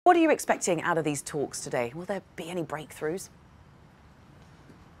What are you expecting out of these talks today? Will there be any breakthroughs?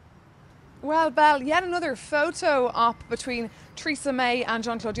 Well, Belle, yet another photo op between Theresa May and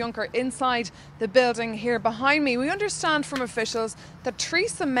Jean-Claude Juncker inside the building here behind me. We understand from officials that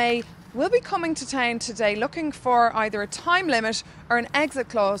Theresa May will be coming to town today looking for either a time limit or an exit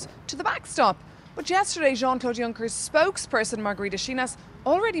clause to the backstop. But yesterday, Jean-Claude Juncker's spokesperson, Margrethe Schinas,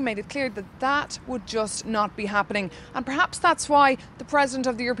 already made it clear that that would just not be happening. And perhaps that's why the President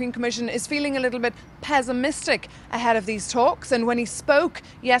of the European Commission is feeling a little bit pessimistic ahead of these talks. And when he spoke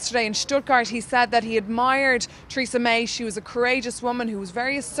yesterday in Stuttgart, he said that he admired Theresa May. She was a courageous woman who was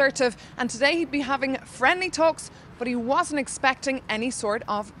very assertive. And today he'd be having friendly talks, but he wasn't expecting any sort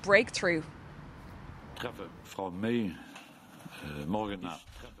of breakthrough.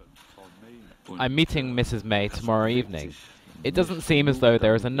 I'm meeting Mrs. May tomorrow evening. It doesn't seem as though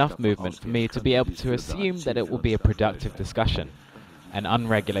there is enough movement for me to be able to assume that it will be a productive discussion. An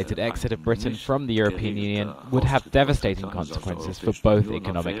unregulated exit of Britain from the European Union would have devastating consequences for both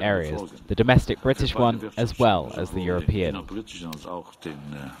economic areas, the domestic British one as well as the European.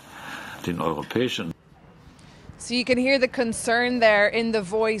 So you can hear the concern there in the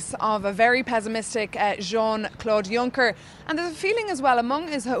voice of a very pessimistic Jean-Claude Juncker. And there's a feeling as well among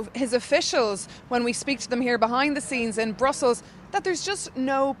his officials, when we speak to them here behind the scenes in Brussels, that there's just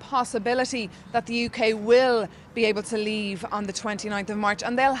no possibility that the UK will be able to leave on the 29th of March,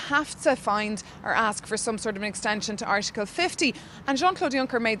 and they'll have to find or ask for some sort of an extension to Article 50. And Jean-Claude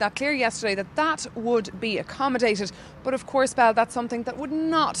Juncker made that clear yesterday that that would be accommodated. But of course, Belle, that's something that would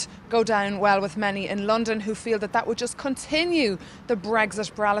not go down well with many in London who feel that that would just continue the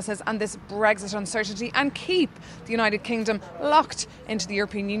Brexit paralysis and this Brexit uncertainty and keep the United Kingdom locked into the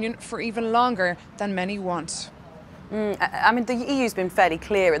European Union for even longer than many want. I mean, the EU's been fairly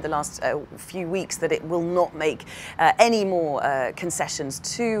clear in the last few weeks that it will not make any more concessions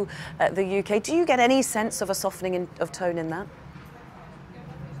to the UK. Do you get any sense of a softening of tone in that?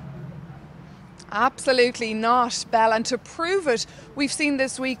 Absolutely not, Belle. And to prove it, we've seen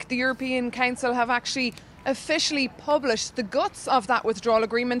this week the European Council have actually officially published the guts of that withdrawal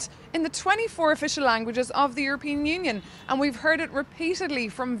agreement in the 24 official languages of the European Union. And we've heard it repeatedly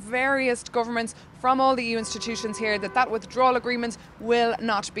from various governments, from all the EU institutions here, that that withdrawal agreement will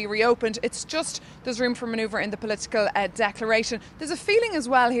not be reopened. It's just there's room for manoeuvre in the political declaration. There's a feeling as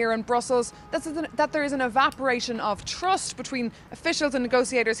well here in Brussels that there is an evaporation of trust between officials and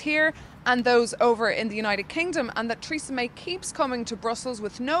negotiators here and those over in the United Kingdom, and that Theresa May keeps coming to Brussels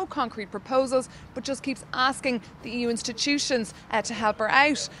with no concrete proposals, but just keeps asking the EU institutions to help her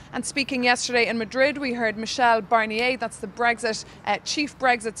out. And speaking yesterday in Madrid, we heard Michel Barnier, that's the Brexit chief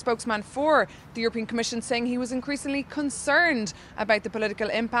Brexit spokesman for the European Commission, saying he was increasingly concerned about the political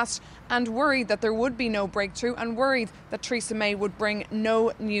impasse and worried that there would be no breakthrough, and worried that Theresa May would bring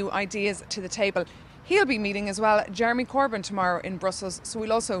no new ideas to the table. He'll be meeting as well Jeremy Corbyn tomorrow in Brussels, so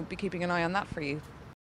we'll also be keeping an eye on that for you.